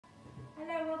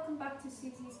Hello, welcome back to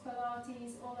Suzi's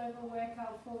Pilates all over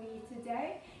workout for you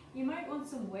today. You might want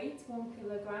some weight, 1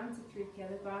 kilogram to 3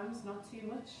 kilograms, not too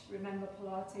much. Remember,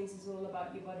 Pilates is all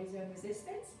about your body's own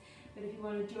resistance. But if you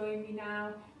want to join me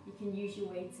now, you can use your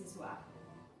weights as well.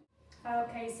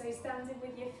 Okay, so standing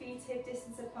with your feet hip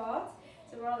distance apart.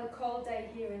 It's a rather cold day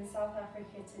here in South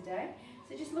Africa today.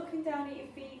 So just looking down at your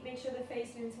feet, make sure they're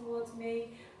facing towards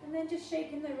me, and then just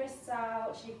shaking the wrists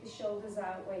out, shake the shoulders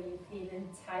out where you're feeling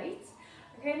tight.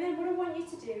 Okay, and then what I want you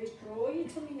to do is draw your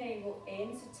tummy navel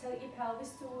in, so tilt your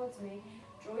pelvis towards me,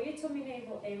 draw your tummy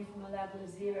navel in from a level of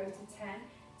 0 to 10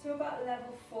 to about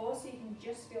level 4, so you can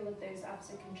just feel that those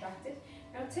abs are contracted.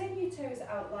 Now turn your toes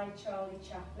out like Charlie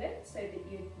Chaplin, so that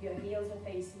your heels are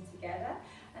facing together,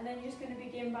 and then you're just going to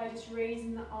begin by just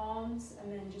raising the arms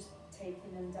and then just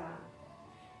taking them down.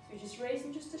 So just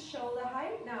raising just to shoulder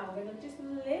height. Now we're going to just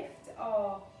lift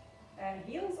our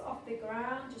heels off the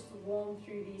ground just to warm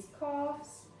through these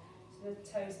calves. So the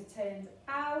toes are turned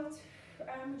out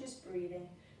and we're just breathing.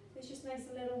 So it's just nice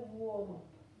little warm up.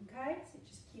 Okay, so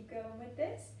just keep going with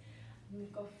this. And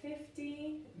we've got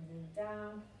 15 and then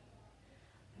down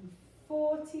and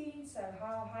 14. So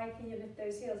how high can you lift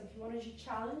those heels? If you want to just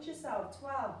challenge yourself,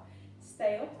 12.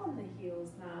 Stay up on the heels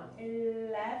now.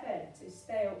 11. So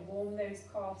stay up, warm those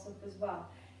calves up as well.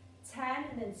 10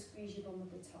 and then squeeze your bum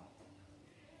at the top.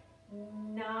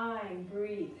 9,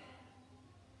 breathe.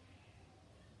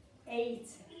 8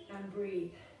 and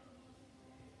breathe.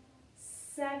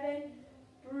 7,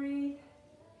 breathe.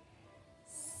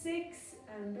 6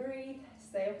 and breathe.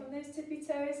 Stay up on those tippy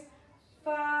toes.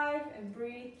 5 and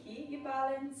breathe. Keep your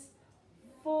balance.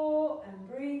 4 and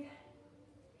breathe.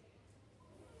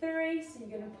 3, so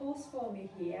you're going to pulse for me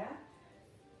here.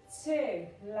 2,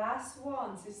 last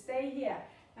one, so stay here.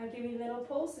 Now give me little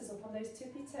pulses up on those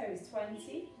tippy toes.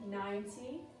 20,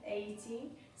 19,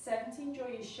 18, 17, draw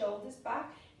your shoulders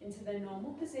back into their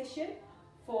normal position.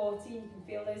 14, you can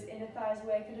feel those inner thighs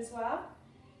working as well.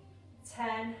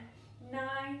 10,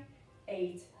 9,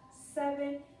 8,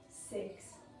 7, 6,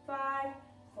 5,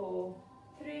 4,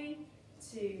 3,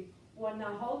 2, 1.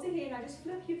 Now hold it here. Now just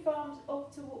flip your palms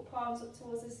up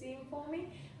towards the ceiling for me.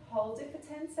 Hold it for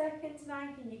 10 seconds.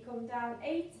 9, can you come down?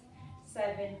 8,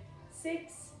 7,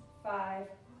 6, 5,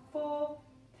 4,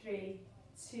 3,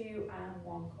 2, and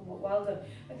 1. Come up, well done.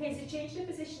 Okay, so change the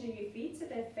position of your feet so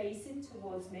they're facing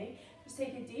towards me. Just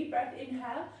take a deep breath,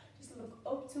 inhale, just look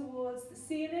up towards the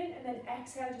ceiling, and then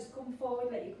exhale, just come forward,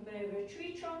 let you come over a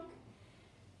tree trunk,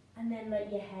 and then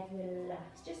let your head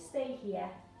relax. Just stay here.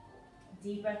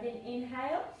 Deep breath in,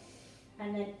 inhale,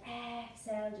 and then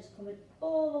exhale, just coming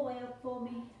all the way up for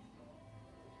me.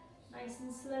 Nice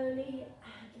and slowly,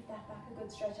 and give that back a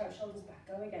good stretch out, shoulders back.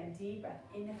 Go again, deep breath,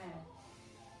 inhale.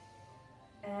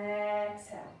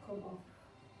 Exhale, come up,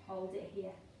 hold it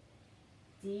here.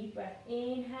 Deep breath,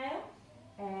 inhale,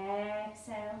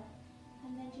 exhale,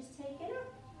 and then just take it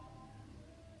up.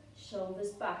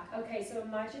 Shoulders back. Okay, so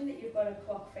imagine that you've got a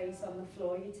clock face on the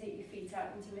floor. You take your feet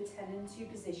out into a 10 and 2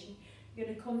 position. You're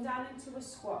going to come down into a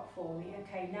squat for me.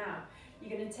 Okay, now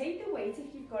you're going to take the weight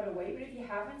if you've got a weight, but if you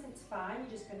haven't, it's fine.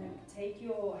 You're just going to take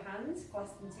your hands,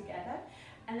 clasp them together,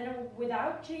 and then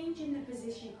without changing the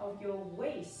position of your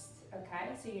waist, okay,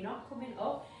 so you're not coming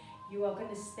up, you are going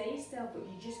to stay still, but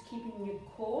you're just keeping your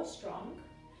core strong.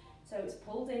 So it's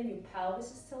pulled in, your pelvis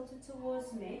is tilted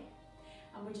towards me,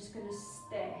 and we're just going to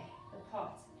stay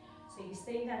apart. So you're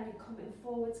staying down, you're coming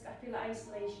forward, scapular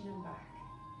isolation and back.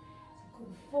 So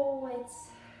come forwards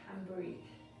and breathe.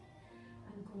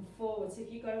 And come forward. So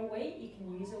if you've got a weight, you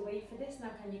can use a weight for this.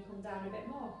 Now can you come down a bit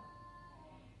more?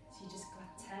 So you just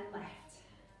got 10 left.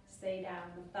 Stay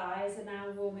down. The thighs are now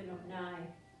warming up. 9.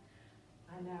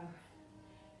 I know.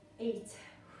 8.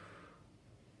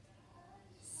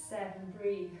 7.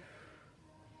 Breathe.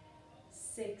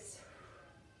 6.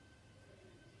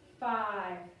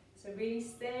 5. So really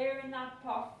stay in that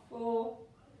pot. 4.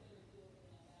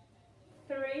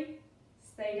 3.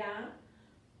 Stay down.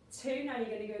 2. Now you're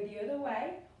going to go the other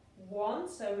way. 1.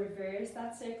 So reverse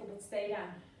that circle, but stay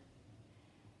down.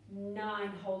 9.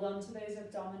 Hold on to those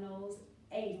abdominals.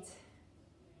 8.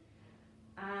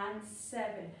 And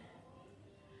 7.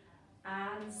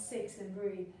 And 6. And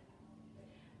breathe.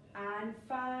 And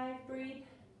 5. Breathe.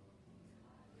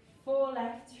 4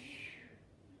 left.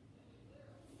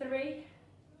 3,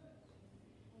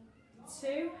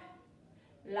 2,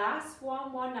 last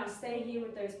one. Now stay here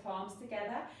with those palms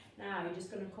together. Now you're just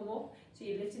going to come up, so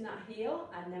you're lifting that heel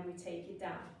and then we take it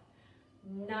down.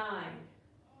 9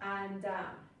 and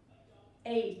down.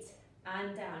 8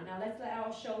 and down. Now let's let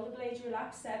our shoulder blades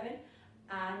relax. 7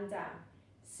 and down.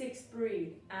 6,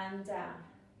 breathe and down.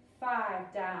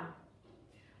 5, down.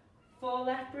 4, 4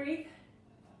 left, breathe.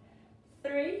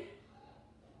 3,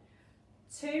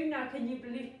 2, now can you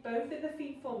lift both of the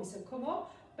feet for me? So come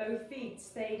up, both feet,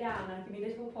 stay down. Now give me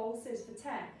little pulses for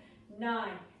 10, 9,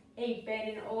 8,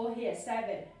 bending all here,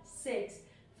 7, 6,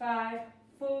 5,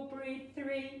 4, breathe,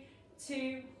 3,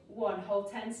 2, 1.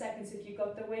 Hold 10 seconds. If you've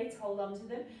got the weight, hold on to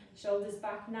them. Shoulders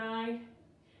back, 9,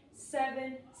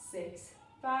 7, 6,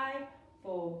 5,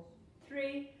 4,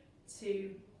 3,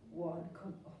 2, 1.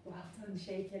 Come up, well done,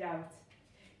 shake it out.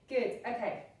 Good,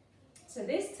 okay. So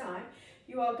this time,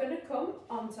 you are going to come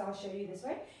onto, I'll show you this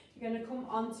way, you're going to come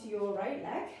onto your right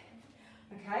leg,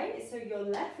 okay, so your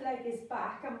left leg is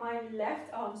back and my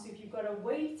left arm, so if you've got a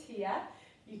weight here,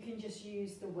 you can just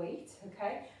use the weight,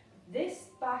 okay. This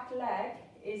back leg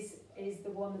is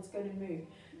the one that's going to move.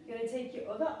 You're going to take your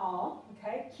other arm,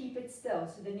 okay, keep it still,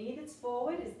 so the knee that's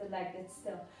forward is the leg that's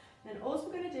still. And then all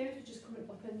we're going to do is we're just coming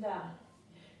up and down.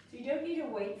 So you don't need a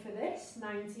weight for this,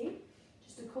 19.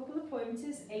 Just a couple of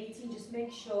pointers, 18, just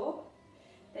make sure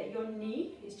that your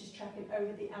knee is just tracking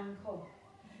over the ankle.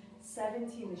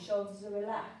 17, the shoulders are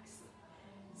relaxed.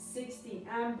 16,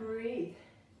 and breathe.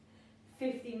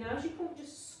 15, now as you come,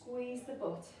 just squeeze the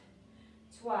butt.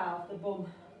 12, the bum.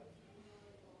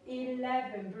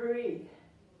 11, breathe.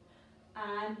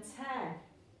 And 10.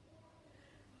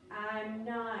 And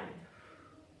 9.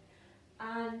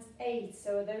 And 8,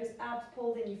 so are those abs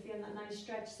pulled in? You feeling that nice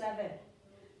stretch? 7.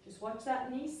 Just watch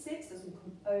that knee. 6, doesn't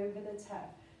come over the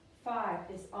toe. 5,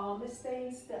 this arm is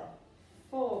staying still.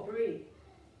 4, breathe.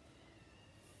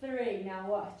 3, now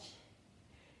watch.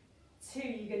 2,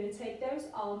 you're going to take those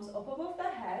arms up above the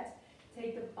head.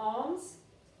 Take the arms,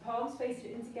 palms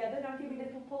facing in together. Now give me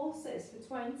little pulses for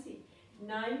 20,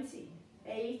 19,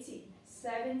 18,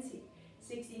 17,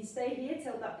 16. Stay here,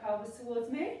 tilt that pelvis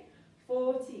towards me.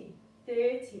 14,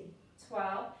 13,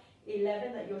 12,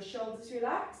 11. Let your shoulders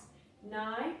relax.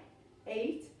 9,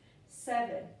 8,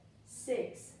 7,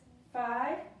 6,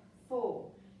 5,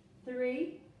 4,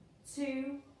 3,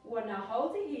 2, 1. Now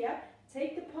hold it here.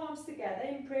 Take the palms together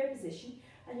in prayer position.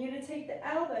 And you're going to take the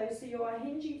elbows, so you are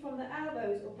hinging from the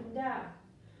elbows up and down.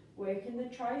 Working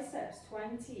the triceps.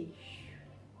 20,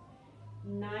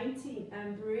 19,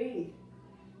 and breathe.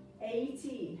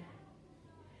 18,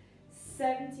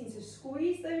 17. So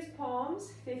squeeze those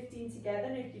palms. 15 together.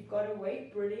 And if you've got a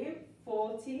weight, brilliant.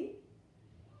 14,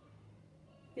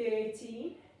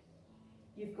 13,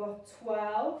 you've got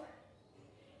 12,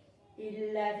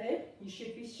 11, you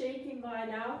should be shaking by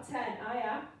now, 10, I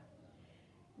am,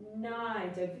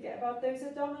 9, don't forget about those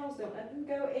abdominals, don't let them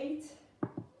go, 8,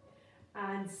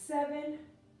 and 7,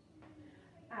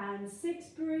 and 6,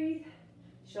 breathe,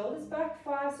 shoulders back,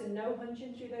 5, so no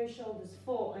hunching through those shoulders,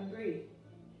 4, and breathe,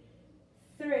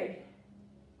 3,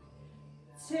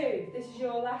 2, this is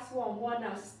your last one, 1,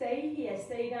 now stay here,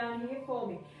 stay down here for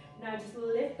me. Now just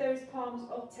lift those palms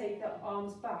up, take the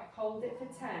arms back, hold it for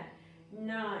 10,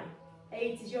 9,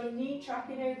 8, is your knee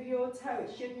tracking over your toe?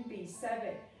 It shouldn't be.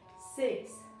 7,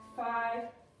 6, 5,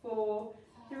 4,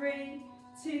 3,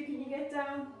 2, can you get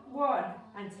down? 1,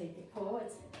 and take it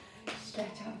forward. Stretch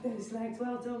out those legs,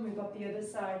 well done, we've got the other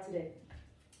side to do.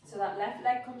 So that left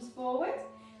leg comes forward,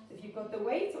 if you've got the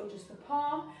weight or just the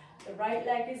palm, the right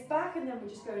leg is back, and then we're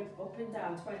just going up and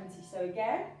down, 20. So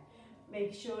again,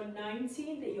 make sure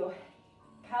 19 that your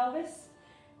pelvis,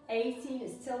 18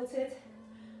 is tilted,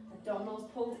 abdominals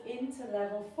pulled into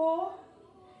level 4,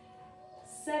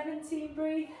 17,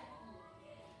 breathe,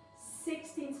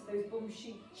 16, so those bum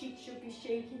cheeks should be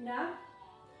shaking now,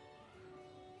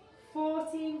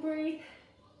 14, breathe,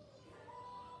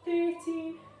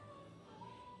 13,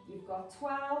 you've got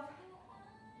 12,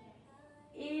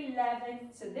 11,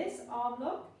 so this arm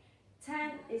look,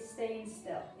 10 is staying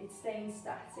still, it's staying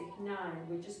static. 9,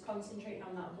 we're just concentrating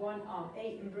on that one arm.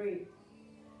 8, and breathe.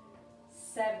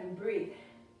 7, breathe.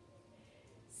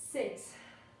 6,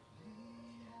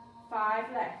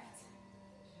 5 left.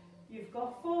 You've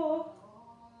got 4,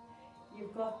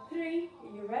 you've got 3,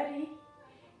 are you ready?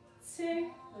 2,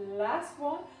 last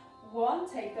one.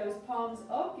 1, take those palms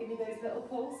up, give me those little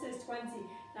pulses. 20,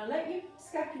 now let your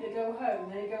scapula go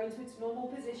home, then go into its normal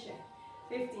position.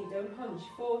 15, don't hunch.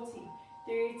 14,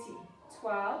 13,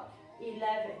 12,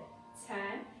 11, 10,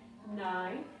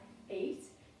 9, 8,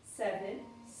 7,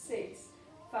 6,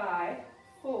 5,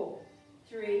 4,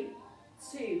 3,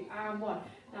 2, and 1.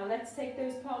 Now let's take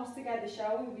those palms together,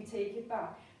 shall we? We take it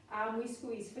back, and we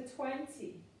squeeze for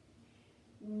 20,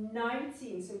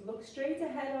 19, so look straight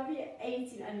ahead of you.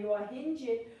 18, and you are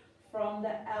hinging from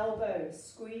the elbows.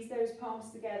 Squeeze those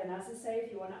palms together, and as I say,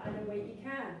 if you want to add a weight, you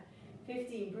can.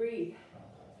 15, breathe.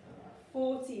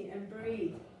 14, and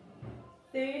breathe.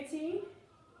 13,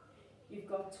 you've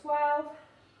got 12,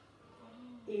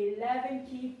 11,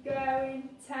 keep going,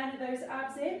 10 of those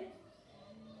abs in,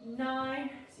 9,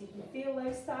 so you can feel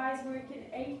those thighs working,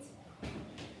 8,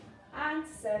 and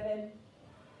 7,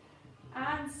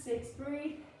 and 6,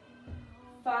 breathe,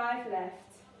 5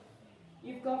 left,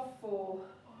 you've got 4,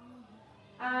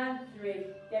 and 3,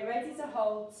 get ready to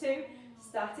hold, 2,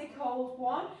 static hold,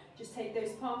 1, just take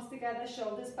those palms together,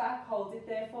 shoulders back, hold it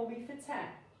there for me for 10,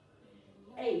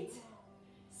 8,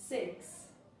 6,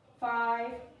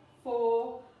 5,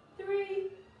 4,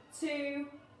 3, 2,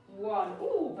 1.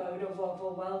 Ooh, Bodo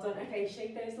wobble, well done. Okay,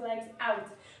 shake those legs out.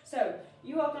 So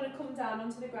you are going to come down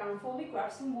onto the ground for me,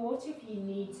 grab some water if you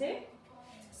need to.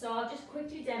 So I'll just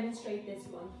quickly demonstrate this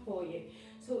one for you.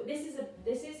 So this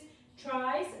is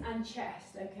tris and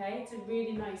chest, okay? It's a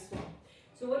really nice one.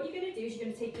 So what you're going to do is you're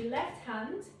going to take your left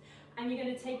hand and you're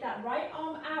going to take that right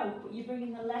arm out, but you're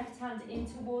bringing the left hand in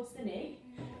towards the knee,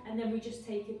 and then we just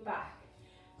take it back.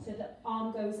 So the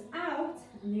arm goes out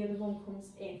and the other one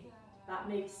comes in. That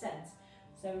makes sense.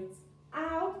 So it's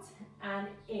out and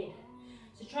in.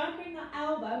 So try and bring that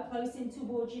elbow close in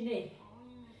towards your knee.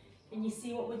 And you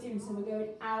see what we're doing? So we're going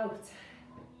out.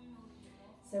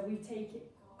 So we take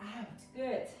it out.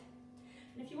 Good.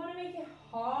 And if you want to make it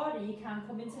harder, you can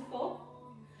come into full.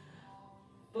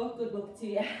 But good luck to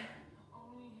you.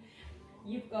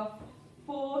 You've got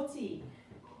 14.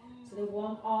 So the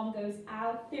one arm goes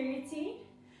out, 13.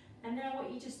 And then I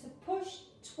want you just to push,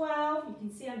 12. You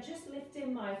can see I'm just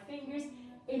lifting my fingers,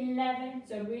 11.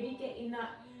 So really getting that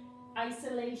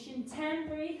isolation, 10,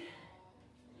 breathe.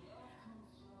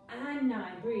 And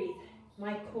 9, breathe.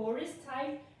 My core is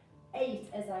tight, 8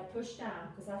 as I push down,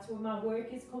 because that's where my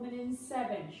work is coming in,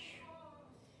 7.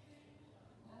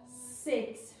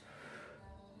 6.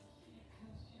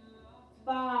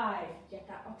 5, get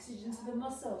that oxygen to the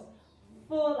muscles.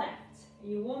 4 left, are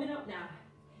you warming up now?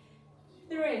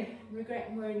 3,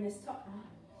 regretting wearing this top now.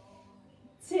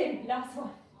 2, last one.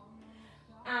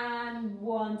 And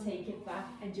 1, take it back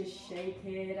and just shake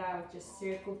it out, just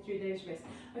circle through those wrists.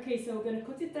 Okay, so we're going to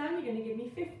cut it down, you're going to give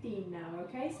me 15 now,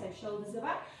 okay? So shoulders are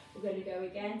back, we're going to go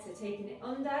again, so taking it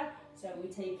under, so we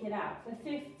take it out for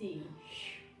 15.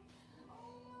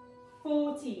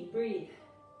 14, breathe.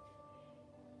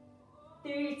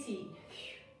 13,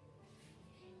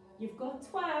 you've got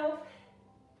 12,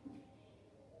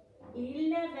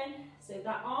 11, so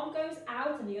that arm goes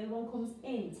out and the other one comes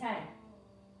in, 10,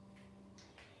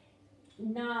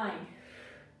 9,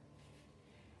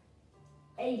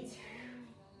 8,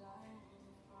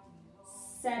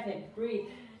 7, breathe,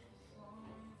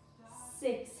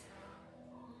 6,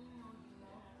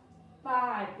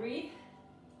 5, breathe,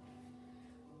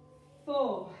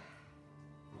 4,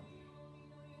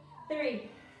 3,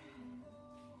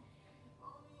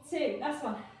 2, last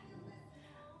one,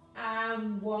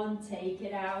 and 1, take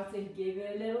it out and give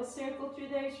it a little circle through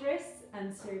those wrists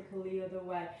and circle the other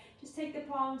way. Just take the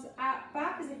palms out,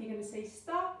 back as if you're going to say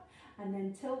stop, and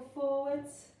then tilt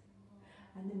forwards,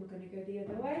 and then we're going to go the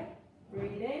other way.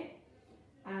 Breathe in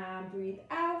and breathe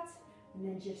out, and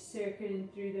then just circling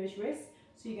through those wrists.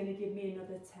 So you're going to give me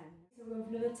another 10. So we're going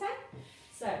for another 10.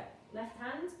 So left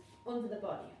hand under the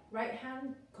body, right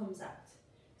hand comes out.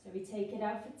 So we take it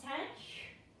out for 10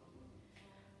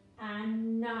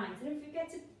 and 9. So don't forget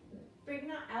to bring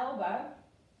that elbow,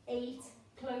 8,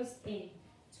 close in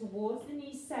towards the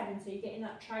knee, 7. So you're getting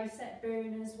that tricep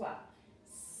burn as well.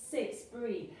 6,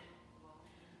 breathe.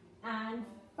 And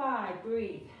 5,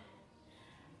 breathe.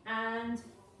 And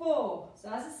 4. So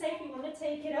as I say, if you want to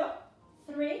take it up,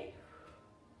 3,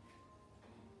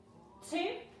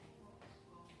 2,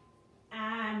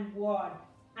 and 1.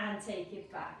 And take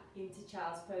it back into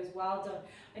child's pose. Well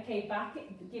done. Okay, back,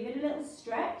 give it a little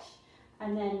stretch,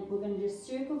 and then we're going to just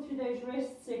circle through those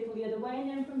wrists, circle the other way, and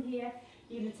then from here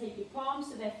you're going to take your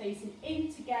palms so they're facing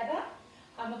in together,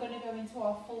 and we're going to go into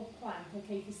our full plank,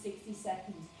 okay, for 60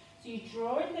 seconds. So you're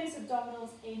drawing those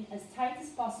abdominals in as tight as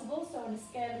possible. So on a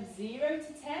scale of 0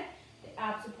 to 10, the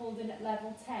abs are pulled in at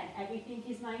level 10. Everything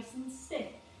is nice and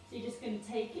stiff. So you're just going to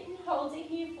take it and hold it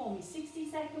here for me.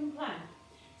 60-second plank.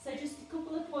 So just a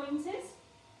couple of pointers.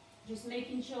 Just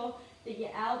making sure that your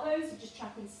elbows are just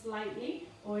tracking slightly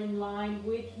or in line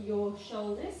with your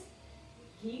shoulders.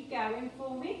 Keep going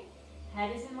for me.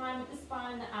 Head is in line with the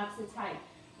spine, the abs are tight.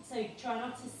 So try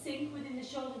not to sink within the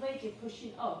shoulder blade, you're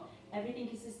pushing up. Everything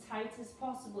is as tight as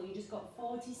possible. You just got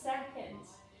 40 seconds.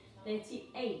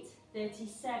 38,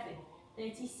 37,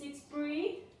 36,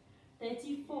 breathe.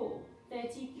 34,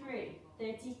 33,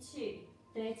 32,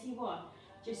 31.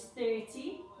 Just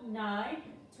 30, 9,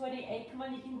 28, come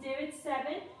on, you can do it,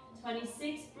 7,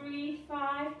 26, breathe,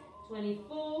 5,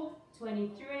 24,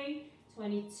 23,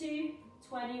 22,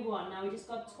 21. Now we just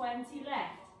got 20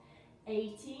 left.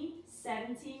 18,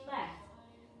 17 left,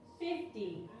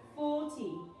 15,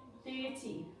 14,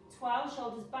 13, 12,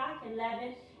 shoulders back,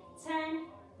 11, 10,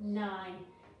 9,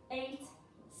 8,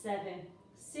 7,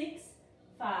 6,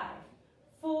 5,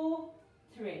 4,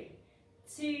 3,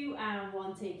 2, and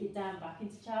 1. Take it down back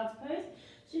into child's pose.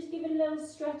 Just give it a little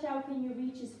stretch out. Can you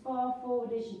reach as far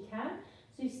forward as you can?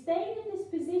 So staying in this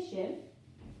position.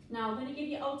 Now I'm going to give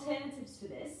you alternatives for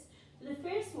this. So the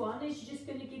first one is you're just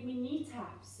going to give me knee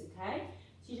taps, okay?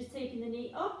 So you're just taking the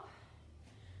knee up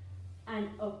and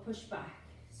up, push back.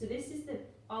 So this is the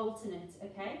alternate,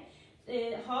 okay?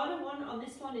 The harder one on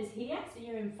this one is here, so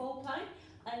you're in full plank,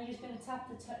 and you're just going to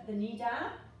tap the knee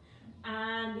down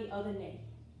and the other knee.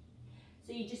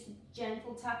 So you just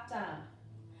gentle tap down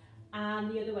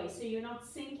and the other way. So you're not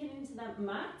sinking into that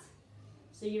mat.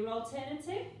 So your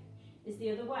alternative is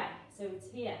the other way. So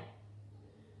it's here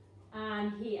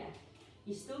and here.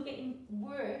 You're still getting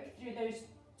work through those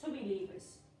tummy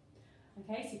levers.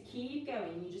 Okay, so keep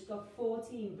going. You just got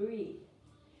 14, breathe.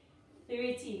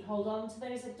 13, hold on to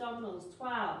those abdominals.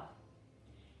 12,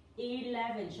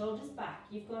 11, shoulders back.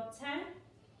 You've got 10,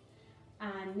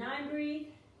 and 9, breathe,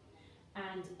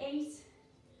 and 8,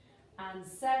 and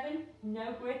 7,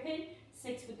 no gripping.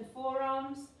 6 with the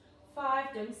forearms.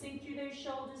 5, don't sink through those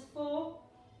shoulders. 4,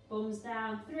 bums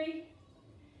down. 3,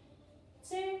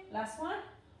 2, last one.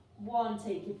 1,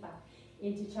 take it back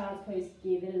into child's pose.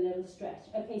 Give it a little stretch.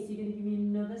 Okay, so you're going to give me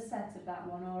another set of that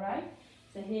one, all right?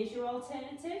 So here's your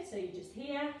alternative. So you're just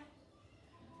here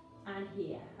and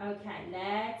here. Okay,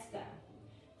 let's go.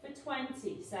 For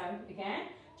 20, so again,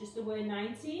 just the word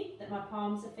 19, that my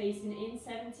palms are facing in.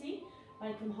 17,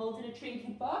 like I'm holding a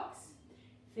trinket box.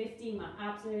 15, my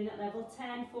abs are in at level.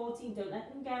 10, 14, don't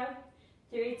let them go.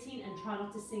 13, and try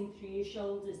not to sink through your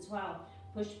shoulders. 12,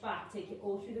 push back, take it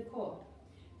all through the core.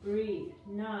 Breathe.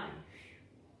 9,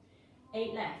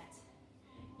 8 left.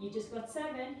 You just got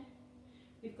 7.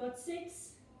 We've got 6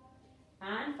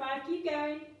 and 5. Keep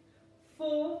going.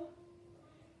 4,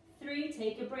 3.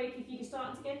 Take a break if you're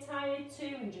starting to get tired.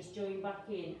 2, and just join back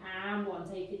in. And 1.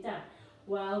 Take it down.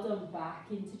 Well done. Back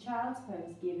into child's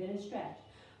pose. Give it a stretch.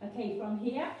 Okay, from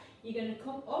here, you're going to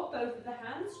come up both of the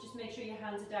hands. Just make sure your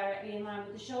hands are directly in line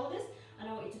with the shoulders. And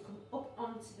I want you to come up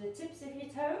onto the tips of your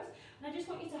toes. And I just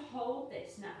want you to hold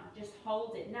this now. Just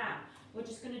hold it. Now, we're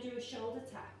just going to do a shoulder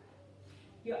tap.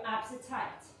 Your abs are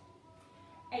tight.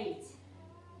 8,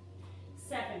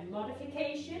 7,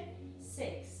 modification.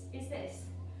 6 is this.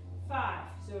 5,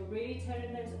 so really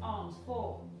turning those arms.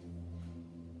 4,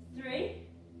 3,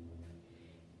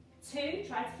 2,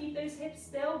 try to keep those hips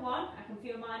still. 1, I can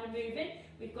feel mine are moving.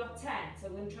 We've got 10, so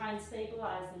we're going to try and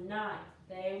stabilize them. 9,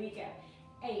 there we go.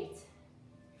 8,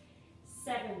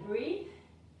 7, breathe.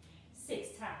 6,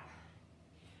 tap.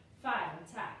 5, and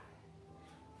tap.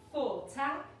 4,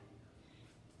 tap.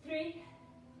 3,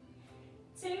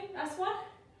 2, last one.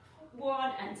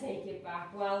 1, and take it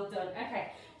back. Well done.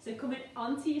 Okay, so coming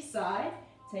onto your side,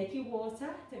 take your water.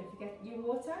 Don't forget your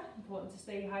water. Important to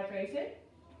stay hydrated.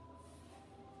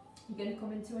 You're going to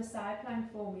come into a side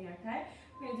plank for me, okay?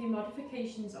 We're going to do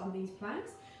modifications on these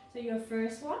planks. So your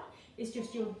first one is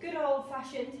just your good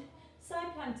old-fashioned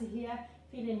side plank to here,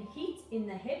 feeling heat in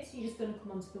the hips. You're just going to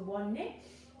come onto the one knee.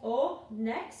 Or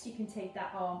next, you can take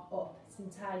that arm up. It's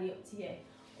entirely up to you.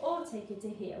 Or take it to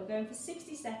here. We're going for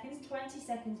 60 seconds, 20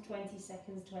 seconds, 20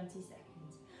 seconds, 20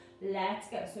 seconds. Let's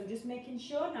go. So I'm just making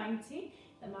sure, 19,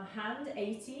 that my hand,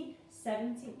 18,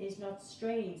 17 is not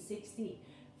strained, 16,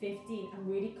 15, I'm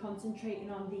really concentrating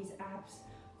on these abs.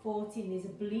 14, these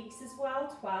obliques as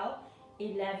well. 12,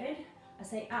 11, I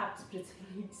say abs, but it's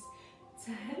obliques.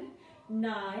 10,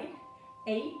 9,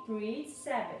 8, breathe.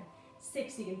 7,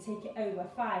 6, you can take it over.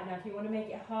 5, now if you want to make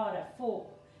it harder. 4,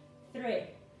 3,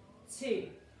 2,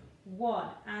 1,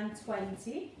 and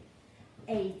 20,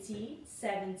 18,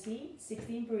 17,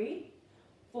 16, breathe.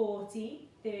 14,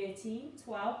 13,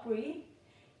 12, breathe.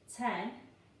 10,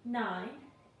 9,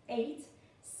 8,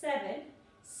 7,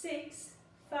 6,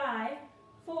 5,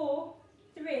 4,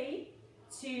 3,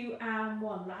 2, and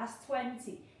 1. Last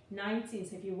 20, 19.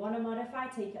 So if you want to modify,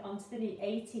 take it onto the knee.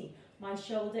 18. My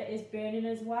shoulder is burning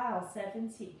as well.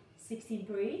 17, 16,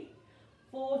 breathe.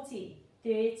 14,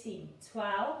 13,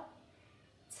 12,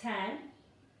 10,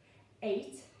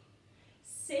 8,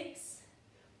 6,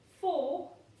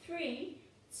 4, 3,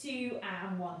 2,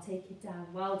 and 1. Take it down.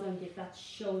 Well done. Give that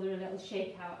shoulder a little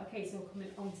shake out. Okay, so we're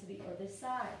coming onto the other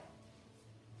side.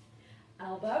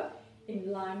 Elbow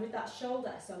in line with that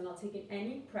shoulder, so I'm not taking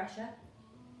any pressure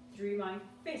through my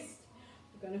fist.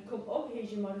 We're going to come up.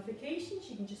 Here's your modifications.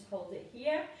 You can just hold it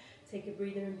here. Take a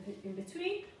breather in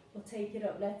between. We'll take it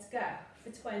up. Let's go.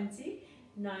 For 20,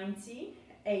 19,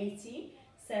 18,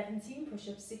 17, push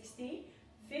up 16,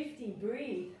 15,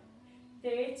 breathe,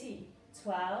 13,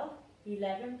 12,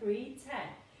 11, breathe, 10,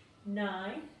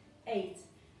 9, 8,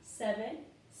 7,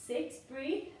 6,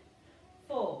 breathe,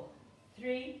 4,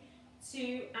 3,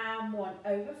 2, and 1,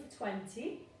 over for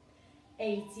 20,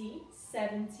 18,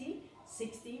 17,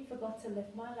 16, forgot to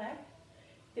lift my leg,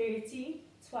 13,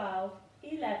 12,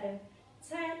 11,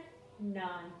 10, 9,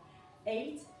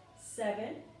 8,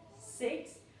 7,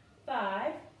 6,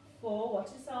 5, 4, watch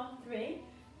this on, 3,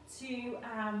 2,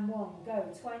 and 1, go,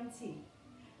 20,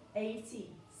 18,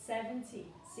 17,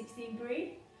 16,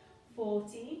 breathe,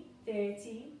 14,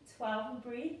 13, 12, and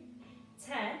breathe,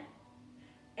 10,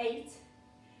 8,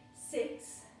 6,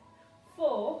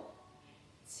 4,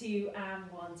 2,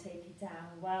 and 1, take it down,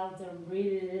 well done,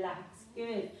 relax,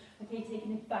 good. Okay,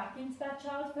 taking it back into that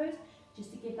child's pose,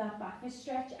 just to give that back a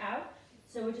stretch out.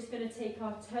 So we're just going to take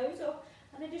our toes up,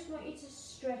 and I just want you to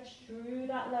stretch through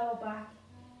that lower back,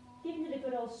 giving it a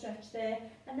good old stretch there,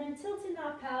 and then tilting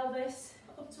that pelvis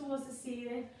up towards the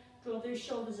ceiling, draw those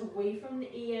shoulders away from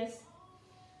the ears.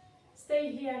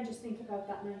 Stay here and just think about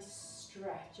that nice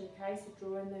stretch, okay? So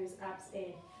drawing those abs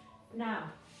in.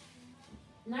 Now,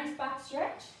 nice back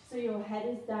stretch, so your head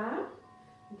is down.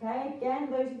 Okay,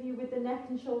 again, those of you with the neck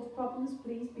and shoulder problems,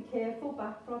 please be careful.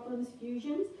 Back problems,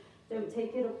 fusions, don't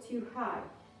take it up too high.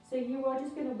 So you are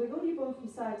just going to wiggle your bum from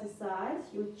side to side.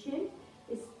 Your chin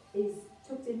is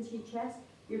tucked into your chest.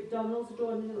 Your abdominals are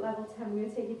drawn in at level 10. We're going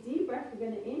to take a deep breath. We're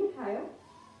going to inhale.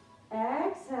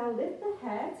 Exhale, lift the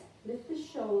head, lift the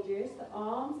shoulders, the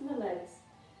arms and the legs.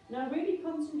 Now really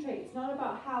concentrate. It's not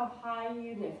about how high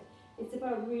you lift. It's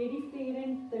about really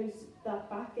feeling that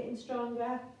back getting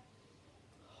stronger.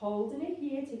 Holding it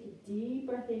here, take a deep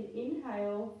breath in,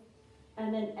 inhale,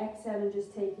 and then exhale and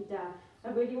just take it down. I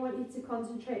really want you to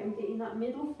concentrate on getting that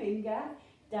middle finger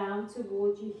down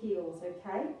towards your heels,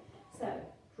 okay? So,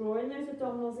 drawing those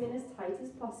abdominals in as tight as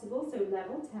possible, so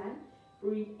level 10.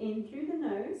 Breathe in through the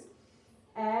nose.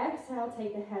 Exhale,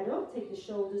 take the head up, take the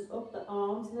shoulders up, the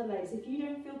arms and the legs. If you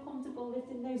don't feel comfortable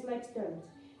lifting those legs, don't.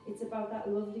 It's about that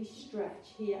lovely stretch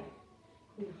here.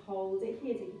 And hold it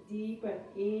here, take a deep breath,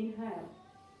 inhale.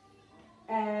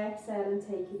 Exhale and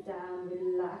take it down,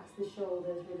 relax the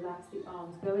shoulders, relax the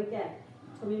arms. Go again,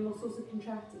 tummy muscles are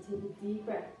contracted, take a deep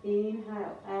breath,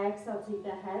 inhale, exhale, take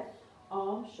the head,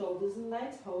 arms, shoulders and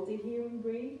legs, hold it here and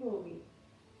breathe for me.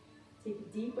 Take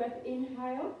a deep breath,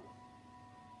 inhale,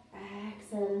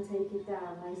 exhale and take it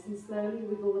down, nice and slowly,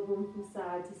 wiggle the bum from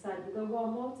side to side. We'll go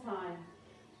one more time.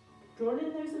 Draw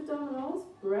in those abdominals,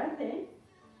 breath in,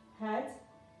 head,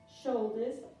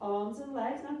 shoulders, arms and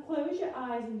legs. Now close your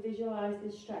eyes and visualize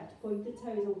this stretch. Point the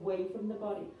toes away from the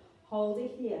body. Hold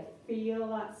it here. Feel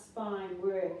that spine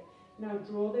work. Now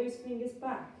draw those fingers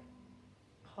back.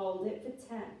 Hold it for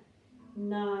 10,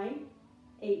 9,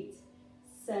 8,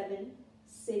 7,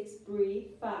 6, breathe,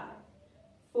 5,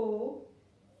 4,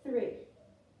 3,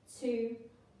 2,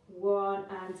 1,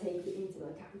 and take it into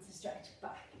the counter stretch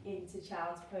back into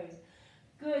child's pose.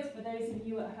 Good, for those of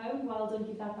you at home, well done,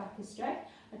 give that back a stretch.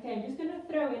 Okay, I'm just going to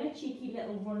throw in a cheeky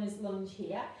little runner's lunge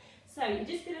here. So you're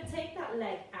just going to take that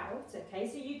leg out, okay,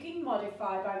 so you can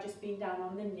modify by just being down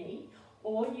on the knee,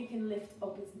 or you can lift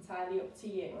up, it's entirely up to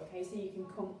you, okay, so you can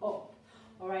come up,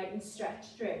 all right, and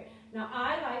stretch through. Now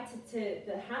I like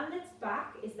the hand that's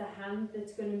back is the hand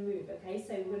that's going to move, okay,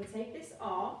 so we're going to take this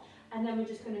arm, and then we're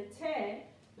just going to turn,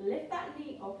 lift that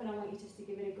knee up, and I want you just to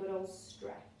give it a good old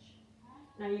stretch.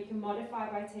 Now you can modify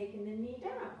by taking the knee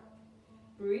down.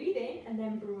 Breathe in and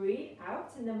then breathe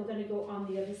out, and then we're going to go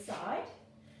on the other side.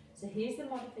 So here's the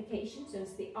modification. So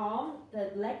it's the arm,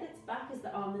 the leg that's back is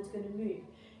the arm that's going to move.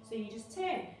 So you just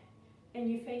turn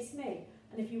and you face me.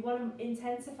 And if you want to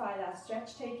intensify that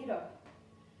stretch, take it up.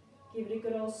 Give it a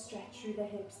good old stretch through the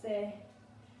hips there.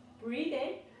 Breathe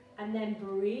in and then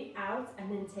breathe out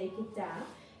and then take it down.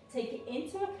 Take it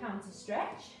into a counter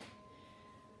stretch.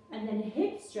 And then a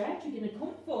hip stretch, you're going to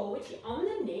come forward, you're on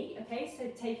the knee, okay,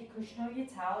 so take a cushion or your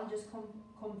towel and just come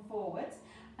forwards.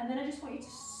 And then I just want you to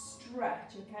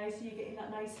stretch, okay, so you're getting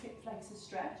that nice hip flexor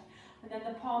stretch. And then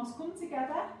the palms come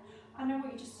together, and I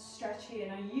want you just to stretch here.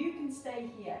 Now you can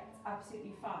stay here, it's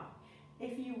absolutely fine.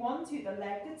 If you want to, the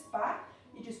leg that's back,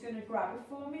 you're just going to grab it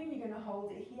for me and you're going to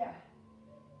hold it here.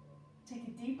 Take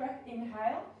a deep breath,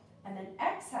 inhale, and then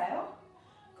exhale.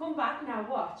 Come back, now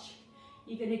watch.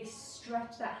 You're going to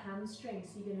stretch that hamstring,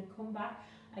 so you're going to come back.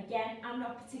 Again, I'm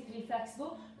not particularly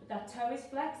flexible, but that toe is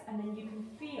flexed, and then you can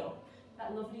feel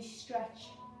that lovely stretch.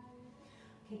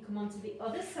 Okay, come on to the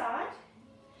other side.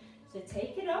 So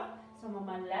take it up. So I'm on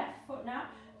my left foot now.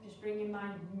 Just bringing my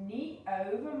knee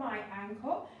over my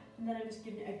ankle, and then I'm just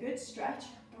giving it a good stretch.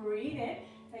 breathe in,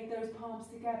 take those palms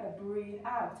together, breathe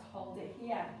out, hold it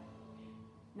here.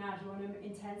 Now if you want to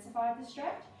intensify the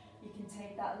stretch, you can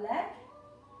take that leg,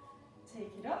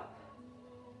 take it up,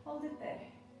 hold it there.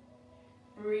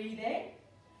 Breathe in,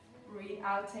 breathe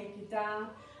out, take it down,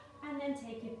 and then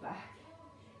take it back.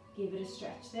 Give it a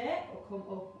stretch there, or come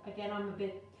up. Again, I'm a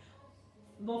bit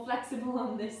more flexible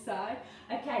on this side.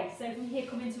 Okay, so from here,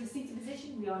 come into a seated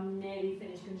position. We are nearly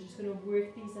finished. I'm just going to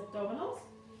work these abdominals.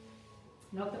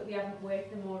 Not that we haven't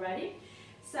worked them already.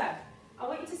 So, I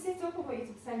want you to sit up. I want you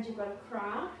to pretend you've got a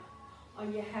crown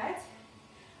on your head,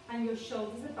 and your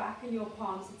shoulders are back, and your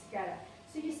palms are together.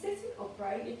 So you're sitting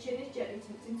upright, your chin is gently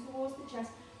tucked in towards the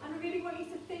chest, and I really want you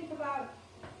to think about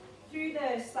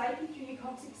slightly through your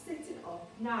coccyx, sitting up.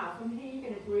 Now, from here, you're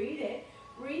going to breathe in,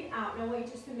 breathe out. Now, I want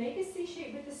you just to make a C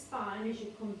shape with the spine as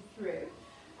you come through.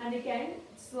 And again,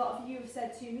 a lot of you have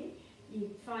said to me, you're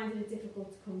finding it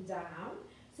difficult to come down.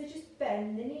 So just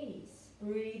bend the knees,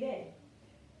 breathe in,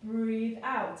 breathe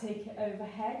out, take it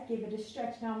overhead, give it a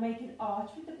stretch. Now, make an arch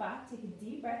with the back, take a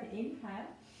deep breath, inhale,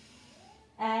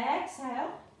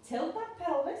 exhale, tilt that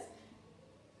pelvis,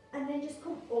 and then just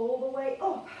come all the way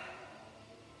up.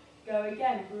 Go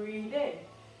again, breathe in,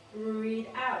 breathe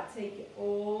out, take it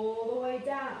all the way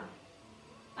down,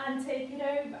 and take it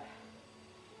over.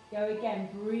 Go again,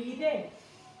 breathe in,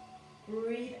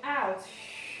 breathe out,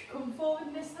 come forward,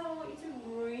 and this time I want you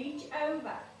to reach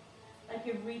over, like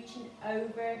you're reaching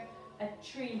over a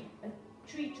tree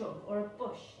trunk or a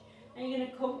bush. And you're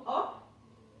going to come up,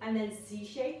 and then C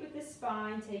shape with the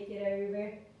spine, take it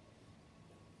over,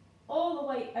 all the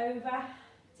way over.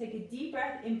 Take a deep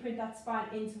breath, imprint that spine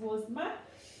in towards the mat,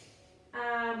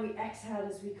 and we exhale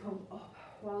as we come up.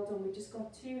 Well done, we've just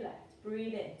got 2 left.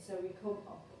 Breathe in, so we come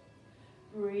up.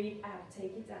 Breathe out,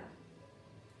 take it down.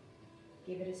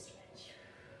 Give it a stretch.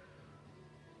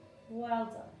 Well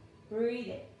done. Breathe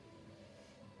in.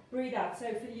 Breathe out.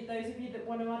 So for you, those of you that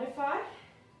want to modify,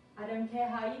 I don't care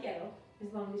how you get up,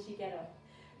 as long as you get up.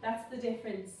 That's the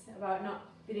difference about not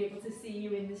being able to see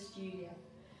you in the studio.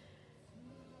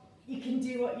 You can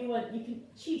do what you want, you can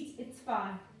cheat, it's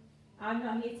fine. I'm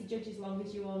not here to judge as long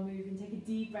as you are moving. Take a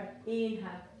deep breath, inhale,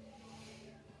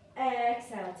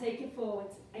 exhale, take it forward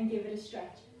and give it a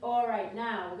stretch. All right,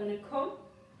 now we're going to come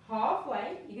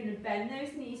halfway, you're going to bend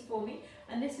those knees for me,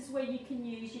 and this is where you can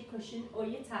use your cushion or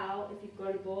your towel. If you've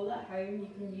got a ball at home, you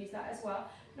can use that as well.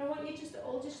 And I want you just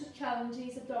to challenge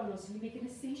these abdominals. So you're making a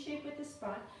C shape with the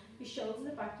spine, your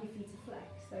shoulders are back, your feet are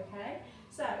flexed, okay?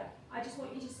 So I just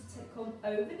want you just to come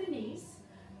over the knees,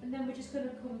 and then we're just going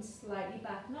to come slightly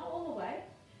back, not all the way.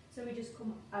 So we just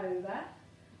come over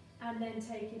and then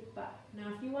take it back.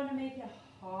 Now if you want to make it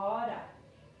harder,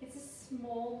 it's a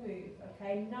small move,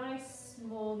 okay? Nice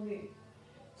small move.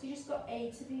 So you just got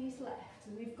 8 of these left.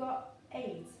 So we've got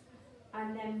 8,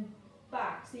 and then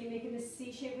back. So you're making a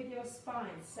C shape with your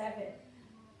spine, 7,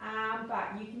 and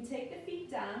back. You can take the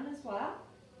feet down as well,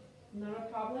 not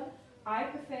a problem. I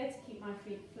prefer to keep my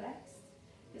feet flexed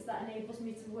because that enables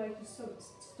me to work the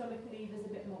stomach levers a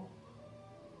bit more.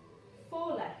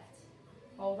 4 left.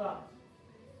 Hold on.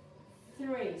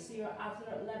 3. So your abs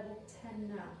are at level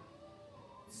 10 now.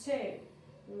 2.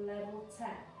 Level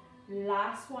 10.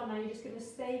 Last one. Now you're just going to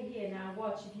stay here. Now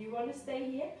watch. If you want to stay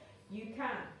here, you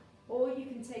can. Or you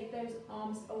can take those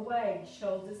arms away.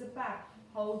 Shoulders are back.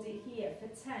 Hold it here for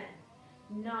 10.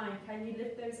 9. Can you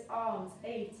lift those arms?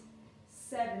 8.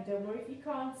 7, don't worry if you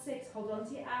can't. 6, hold on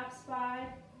to your abs. 5,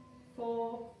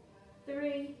 4,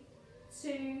 3,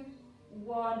 2,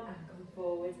 1, and come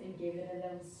forward and give it a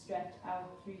little stretch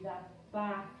out through that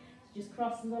back. So just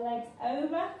crossing the legs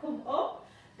over, come up,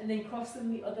 and then cross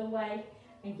them the other way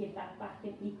and give that back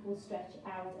an equal stretch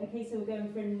out. Okay, so we're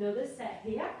going for another set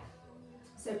here.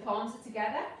 So palms are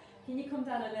together. Can you come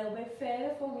down a little bit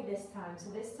further for me this time? So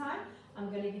this time, I'm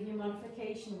going to give you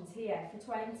modifications here for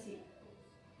 20.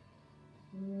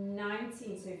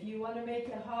 19, so if you want to make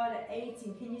it harder,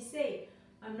 18, can you see?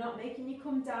 I'm not making you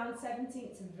come down. 17,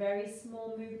 it's a very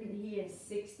small movement here.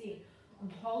 16, I'm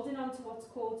holding on to what's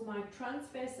called my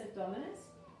transverse abdominis.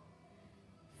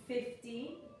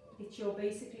 15, it's your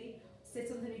basically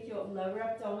sit underneath your lower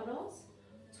abdominals.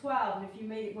 12, and if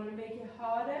you want to make it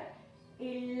harder,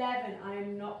 11, I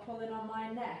am not pulling on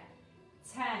my neck.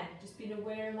 10, just being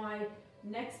aware of my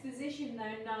next position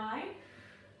now. 9,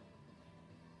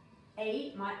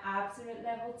 8, my abs are at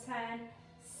level 10,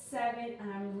 7,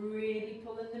 and I'm really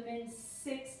pulling them in.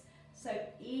 6, so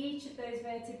each of those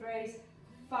vertebrae.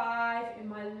 5 in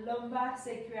my lumbar,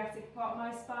 sacroiliac part of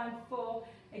my spine. 4,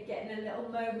 getting a little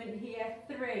moment here.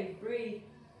 3, breathe.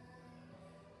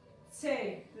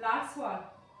 2, last one.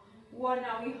 1,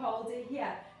 now we hold it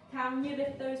here. Can you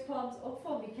lift those palms up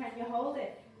for me? Can you hold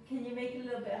it? Can you make it a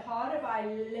little bit harder by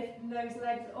lifting those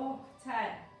legs up? 10,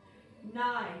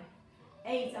 9,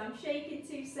 8, I'm shaking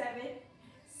 2, 7,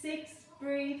 6,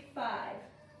 breathe, 5,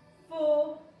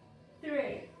 4,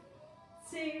 3,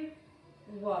 2,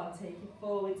 1. Take it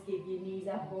forwards, give your knees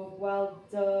up, well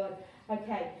done.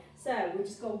 Okay, so we've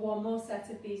just got one more set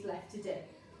of these left to do.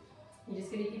 You're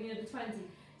just going to give me another 20.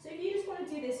 So if you just want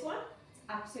to do this one, it's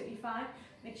absolutely fine.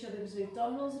 Make sure those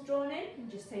abdominals are drawn in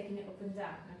and just taking it up and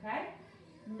down, okay?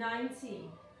 19.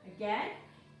 Again,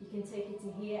 you can take it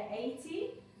to here,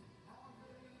 80,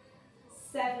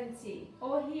 70,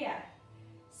 or here,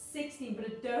 16, but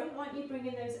I don't want you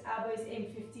bringing those elbows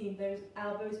in. 15, those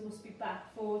elbows must be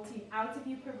back. 14, out of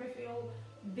your peripheral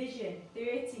vision.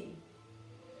 13,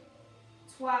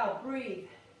 12, breathe.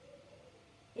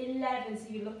 11, so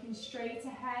you're looking straight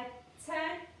ahead. 10,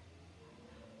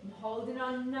 I'm holding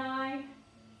on. 9,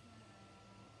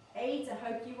 8, I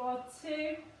hope you are.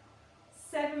 2,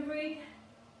 7, breathe.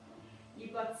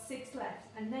 You've got 6 left,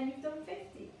 and then you've done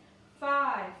 50.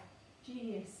 5,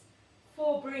 genius.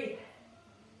 4, breathe.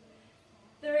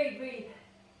 3, breathe.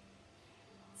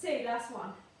 2, last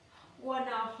one. 1,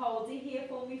 now hold it here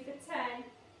for me for 10,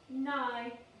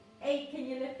 9, 8, can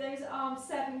you lift those arms?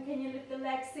 7, can you lift the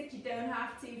legs? 6, you don't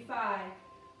have to. 5,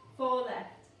 4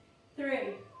 left.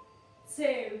 3,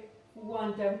 2,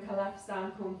 1, don't collapse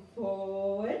down, come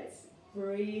forwards.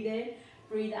 Breathe in,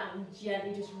 breathe out, and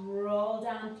gently just roll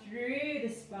down through the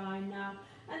spine now.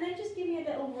 And then just give me a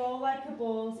little roll like a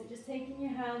ball, so just taking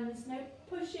your hands, no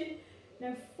pushing,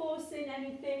 no forcing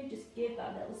anything, just give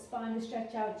that little spine a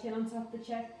stretch out, chin on top of the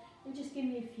chest, and just give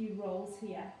me a few rolls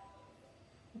here.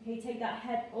 Okay, take that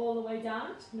head all the way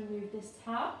down, just going to move this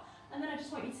towel, and then I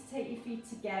just want you to take your feet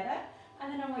together,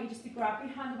 and then I want you just to grab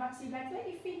behind the backs of your legs, let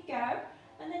your feet go,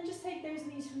 and then just take those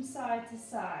knees from side to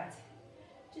side,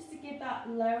 just to give that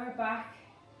lower back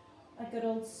a good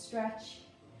old stretch.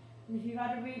 And if you've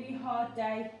had a really hard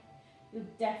day, you'll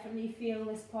definitely feel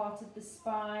this part of the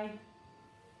spine.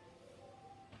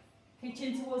 Okay,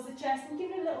 chin towards the chest, and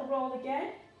give it a little roll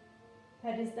again.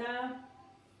 Head is down,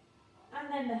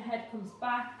 and then the head comes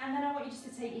back, and then I want you just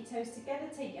to take your toes together,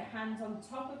 take your hands on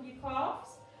top of your calves,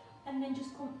 and then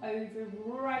just come over,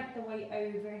 right the way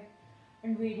over,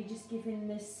 and really just giving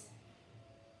this,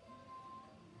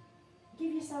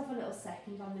 give yourself a little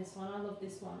second on this one. I love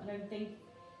this one. I don't think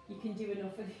you can do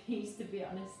enough of these, to be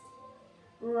honest.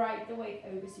 Right the way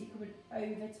over, so you're coming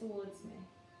over towards me.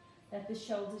 Let the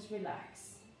shoulders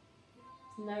relax.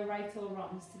 There's no right or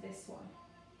wrongs to this one.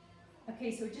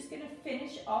 Okay, so we're just going to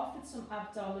finish off with some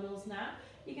abdominals now.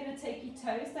 You're going to take your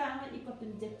toes down like you've got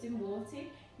them dipped in water.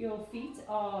 Your feet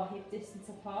are hip distance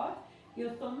apart. Your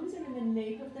thumbs are in the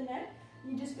nape of the neck.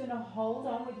 You're just going to hold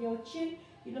on with your chin.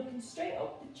 You're looking straight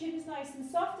up. The chin is nice and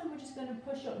soft, and we're just going to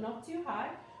push up, not too high.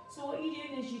 So what you're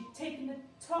doing is you're taking the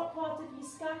top part of your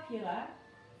scapula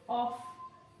off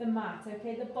the mat.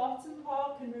 Okay, the bottom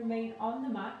part can remain on the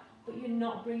mat, but you're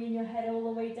not bringing your head all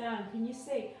the way down. Can you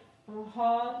see? I'm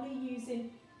hardly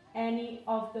using any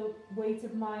of the weight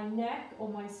of my neck or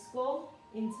my skull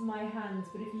into my hands,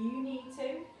 but if you need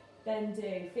to, then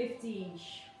do. 15.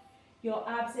 Your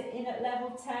abs are in at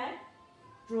level 10.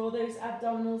 Draw those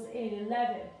abdominals in.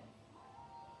 11.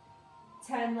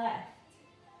 10 left.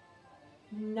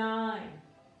 9.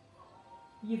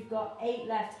 You've got 8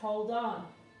 left. Hold on.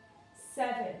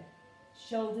 7.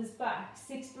 Shoulders back.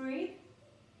 6. Breathe.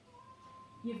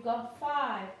 You've got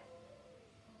 5.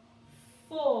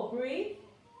 4, breathe.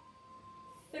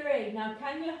 3, now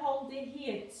can you hold it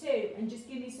here? 2, and just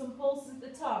give me some pulses at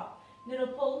the top. Little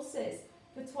pulses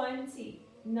for 20,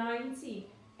 90,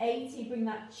 80. Bring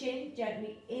that chin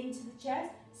gently into the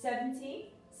chest.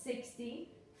 70, 60,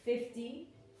 50,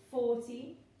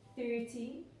 40,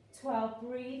 30, 12.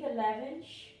 Breathe. 11,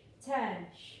 10,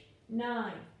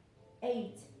 9,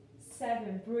 8,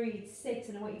 7. Breathe. 6,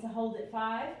 and I want you to hold it.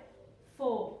 5,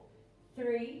 4,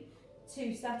 3,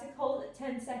 2, static hold at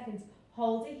 10 seconds.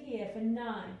 Hold it here for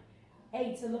 9,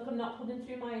 8, so look, I'm not pulling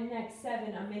through my neck.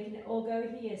 7, I'm making it all go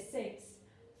here. 6,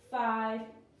 5,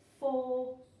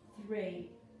 4,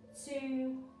 3,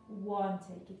 2, 1.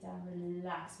 Take it down,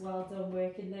 relax. Well done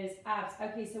working those abs.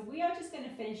 Okay, so we are just going to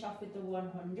finish off with the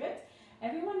 100.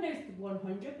 Everyone knows the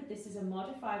 100, but this is a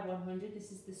modified 100.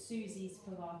 This is the Suzi's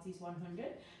Pilates 100.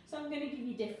 So I'm going to give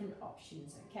you different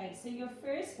options. Okay, so your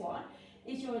first one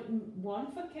is your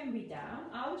 1 foot can be down.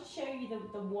 I'll just show you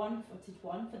the 1-footed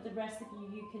one. For the rest of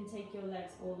you, you can take your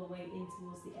legs all the way in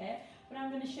towards the air, but I'm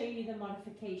going to show you the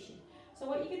modification. So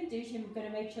what you're going to do is you're going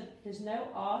to make sure that there's no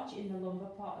arch in the lumbar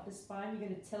part of the spine. You're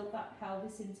going to tilt that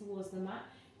pelvis in towards the mat.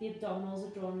 The abdominals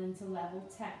are drawn into level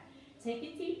 10. Take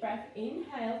a deep breath,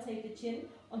 inhale, take the chin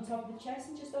on top of the chest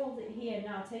and just hold it here.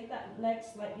 Now take that leg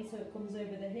slightly so it comes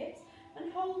over the hips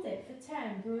and hold it for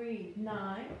 10, breathe,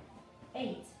 9,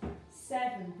 8,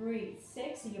 7, breathe,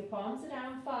 6, so your palms are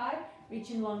down, 5,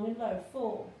 reaching long and low,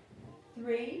 4,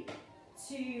 3,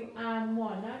 2 and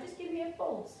 1. Now just give me a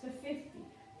pulse for 50,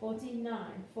 49,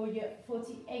 for your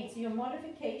 48, so your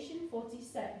modification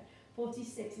 47,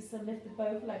 46 is to lift the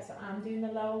both legs, so I'm doing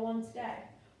the lower one today,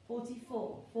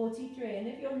 44, 43, and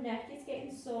if your neck is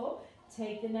getting sore,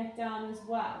 take the neck down as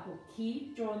well, but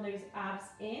keep drawing those abs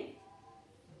in,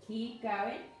 keep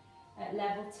going at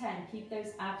level 10, keep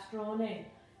those abs drawn in,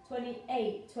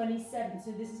 28, 27,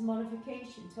 so this is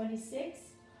modification, 26,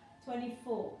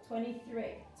 24, 23,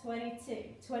 22,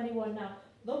 21, now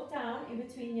look down in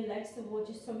between your legs towards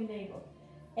your tummy navel,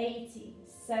 18,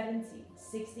 17,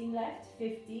 16 left,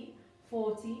 15,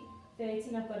 14,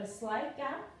 13, I've got a slight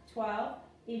gap, 12,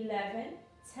 11,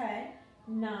 10,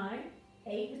 9,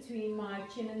 8 between my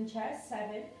chin and chest,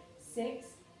 7, 6,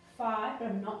 5, but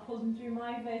I'm not pulling through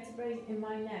my vertebrae in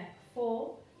my neck,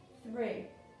 4, 3,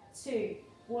 2,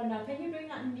 1. Now can you bring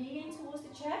that knee in towards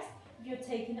the chest? If you're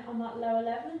taking it on that lower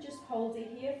level, and just hold it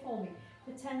here for me.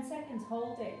 For 10 seconds,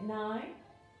 hold it. 9,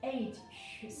 8,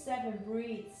 7,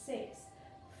 breathe, 6,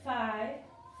 5,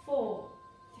 4,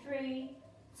 3,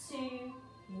 2,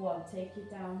 1. Take it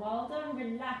down. Well done.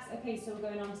 Relax. Okay, so we're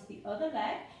going on to the other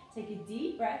leg. Take a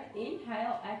deep breath.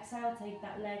 Inhale, exhale, take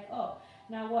that leg up.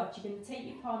 Now watch, you're going to take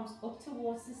your palms up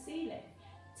towards the ceiling.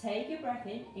 Take your breath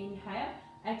in. Inhale,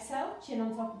 exhale, chin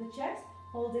on top of the chest.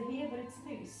 Hold it here, but it's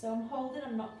loose. So I'm holding,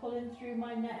 I'm not pulling through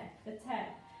my neck. For 10,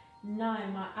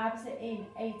 9, my abs are in.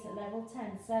 8 at level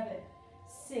 10, 7,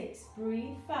 6,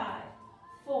 breathe, 5,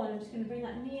 4, and I'm just going to bring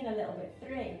that knee in a little bit.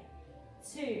 3,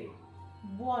 2,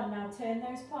 1. Now turn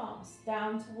those palms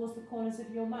down towards the corners of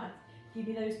your mat. Give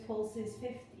me those pulses.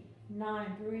 50,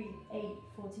 9, breathe, 8,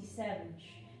 47,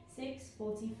 6,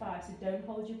 45. So don't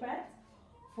hold your breath.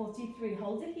 43,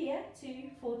 hold it here.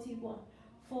 2, 41,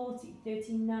 40,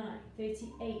 39,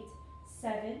 38,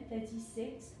 7,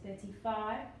 36,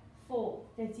 35, 4,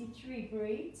 33,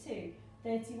 breathe, 2,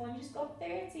 31, you just got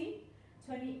 30,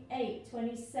 28,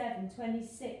 27,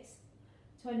 26,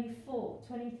 24,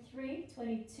 23,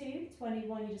 22,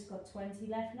 21, you just got 20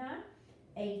 left now,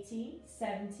 18,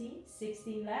 17,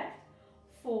 16 left,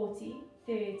 14,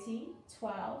 13,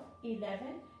 12, 11,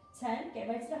 10, get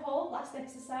ready to hold, last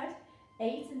exercise,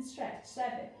 8 and stretch,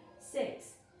 7, 6,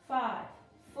 5,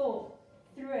 4,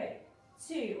 3,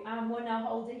 2, and 1. Now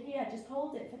hold it here. Just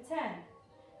hold it for 10,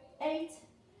 8,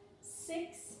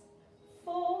 6,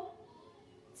 4,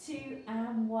 2,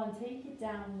 and 1. Take it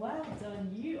down. Well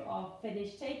done. You are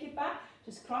finished. Take it back.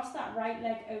 Just cross that right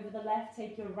leg over the left.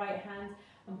 Take your right hand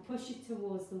and push it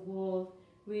towards the wall.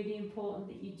 Really important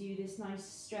that you do this nice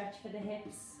stretch for the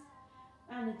hips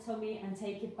and the tummy, and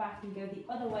take it back and go the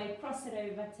other way. Cross it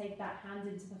over. Take that hand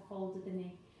into the fold of the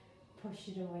knee. Push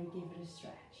it away, give it a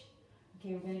stretch.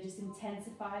 Okay, we're going to just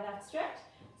intensify that stretch.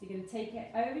 So you're going to take it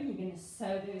over, you're going to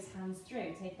sew those hands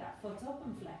through. Take that foot up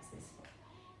and flex this foot.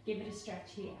 Give it a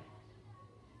stretch here.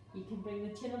 You can bring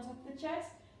the chin on top of the chest,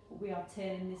 but we are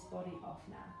turning this body off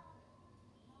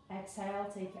now. Exhale,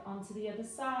 take it onto the other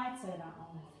side, sew that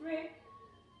arm through.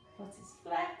 Foot is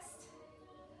flexed.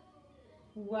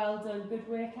 Well done, good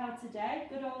workout today.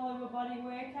 Good all over body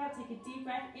workout. Take a deep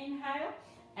breath, inhale.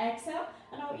 Exhale,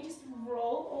 and I want you just to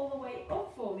roll all the way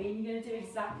up for me, and you're going to do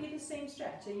exactly the same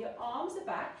stretch. So your arms are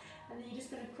back, and then you're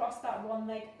just going to cross that one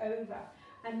leg over,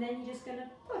 and then you're just going to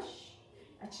push.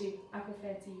 Actually, I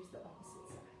prefer to use the opposite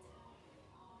side.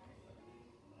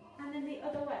 And then the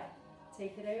other way.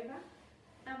 Take it over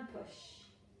and push.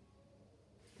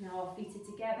 Now our feet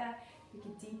are together. Take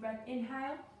a deep breath,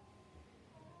 inhale.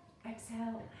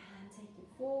 Exhale, and take it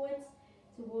forwards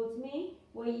towards me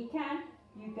where you can.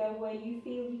 You go where you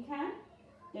feel you can.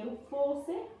 Don't force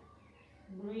it.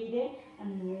 Breathe in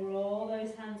and roll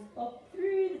those hands up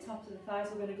through the tops of the thighs.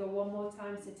 We're going to go one more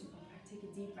time, sitting upright. Take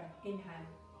a deep breath. Inhale.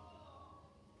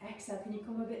 Exhale. Can you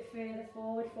come a bit further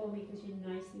forward for me because you're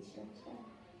nicely stretched out?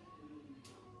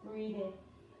 Breathe in.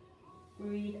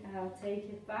 Breathe out. Take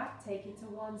it back. Take it to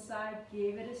one side.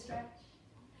 Give it a stretch.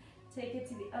 Take it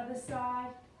to the other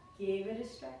side. Give it a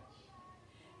stretch.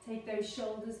 Take those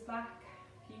shoulders back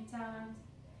a few times.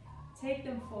 Take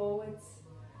them forwards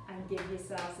and give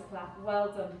yourselves a clap.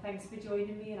 Well done. Thanks for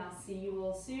joining me, and I'll see you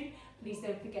all soon. Please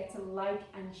don't forget to like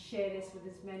and share this with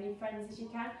as many friends as you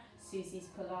can. Suzi's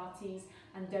Pilates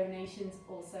and donations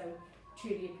also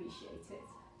truly appreciate it.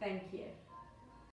 Thank you.